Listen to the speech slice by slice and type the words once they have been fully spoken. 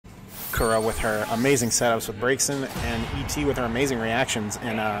Kurrow with her amazing setups with Braixen, and ET with her amazing reactions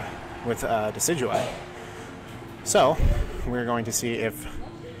in, with Decidueye. So, we're going to see if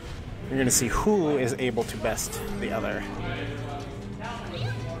you're going to see who is able to best the other.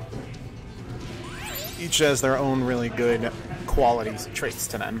 Each has their own really good qualities, traits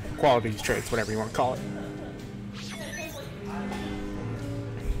to them. Qualities, traits, whatever you want to call it.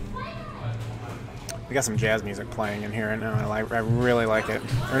 We got some jazz music playing in here right now. I really like it.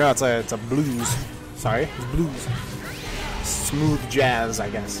 Or no, it's a blues. Sorry, it's blues. Smooth jazz, I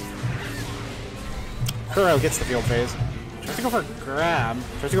guess. Kurrow gets the field phase. Tries to go for a grab.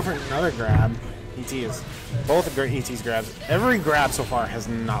 Tries to go for another grab. ET is both of ET's grabs. Every grab so far has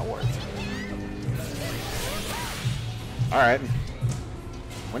not worked. All right,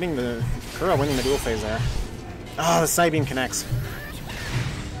 Kurrow winning the dual phase there. Oh, the side beam connects.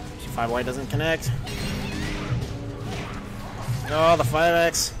 5Y doesn't connect. Oh, the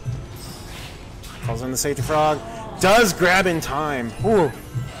 5X. Calls in the safety frog. Does grab in time. Ooh.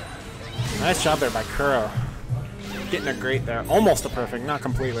 Nice job there by Kurrow. Getting a great there. Almost a perfect, not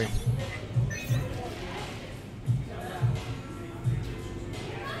completely.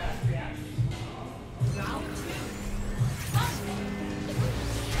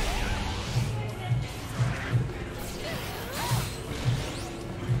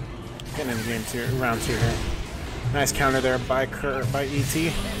 Getting into game 2, round 2 here. Nice counter there by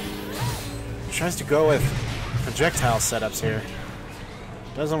ET. Tries to go with projectile setups here.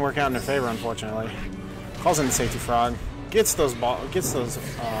 Doesn't work out in their favor, unfortunately. Calls in the safety frog. Gets those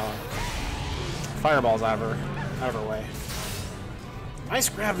fireballs out of her way. Nice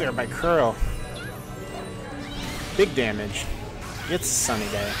grab there by Kurrow. Big damage. Gets Sunny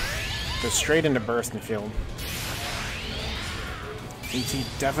Day. Goes straight into burst and field. ET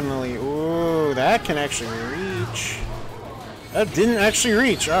definitely... Ooh, that can actually reach. That didn't actually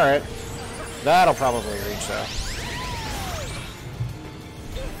reach. Alright. That'll probably reach, though.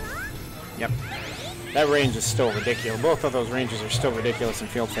 Yep. That range is still ridiculous. Both of those ranges are still ridiculous in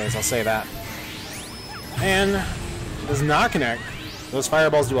field phase, I'll say that. And does not connect. Those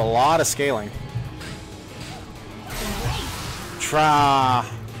fireballs do a lot of scaling. If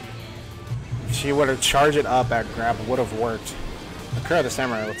she would have charged it up, that grab would have worked.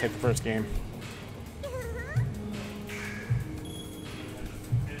 KurrowtheSamuri will take the first game.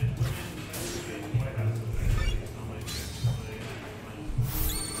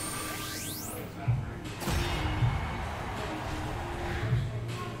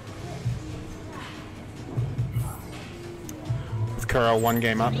 With Kurrow 1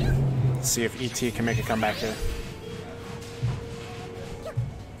 game up. Let's see if ET can make a comeback here.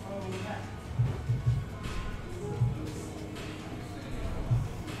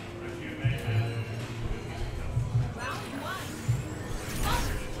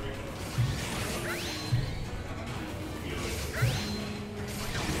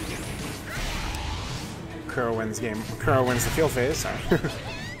 Kurrow wins game. Kurrow wins the field phase. Sorry.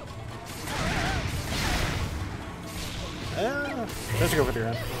 Tries to go for the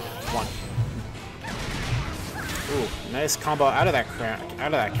round. 1. Ooh, nice combo out of that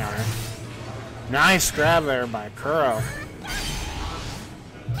counter. Nice grab there by Kurrow.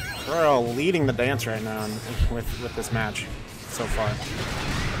 Kurrow leading the dance right now with this match so far.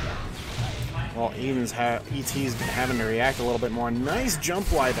 Well, ET's been having to react a little bit more. Nice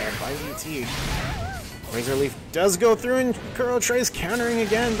jump wide there by ET. Razor Leaf does go through, and Kurrow tries countering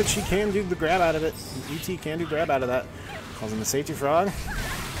again, but she can do the grab out of it. ET can do grab out of that. Calls in the safety frog.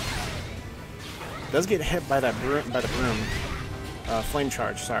 Does get hit by that broom, flame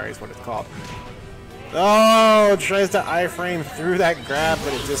charge, sorry, is what it's called. Oh, tries to iframe through that grab,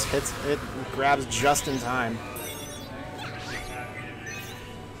 but it just hits. It grabs just in time.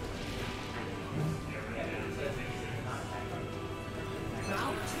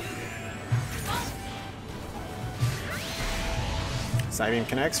 Side beam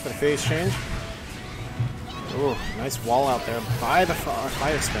connects for the phase change. Ooh, nice wall out there by the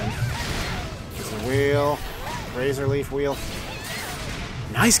fire spin. There's a wheel, Razor Leaf wheel.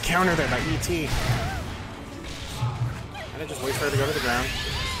 Nice counter there by ET. And just wait for her to go to the ground.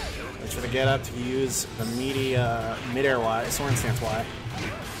 Wait for the get up to use the mid-air Y, Soaring Stance Y.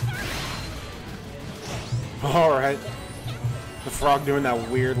 Alright. The frog doing that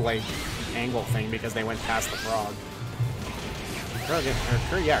weird, like, angle thing because they went past the frog. Kurrow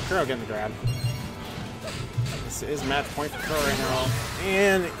getting the grab. This is match point for Kurrow right now.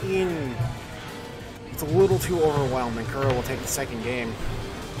 And it's a little too overwhelmed, and Kurrow will take the second game,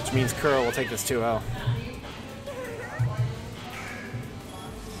 which means Kurrow will take this 2-0.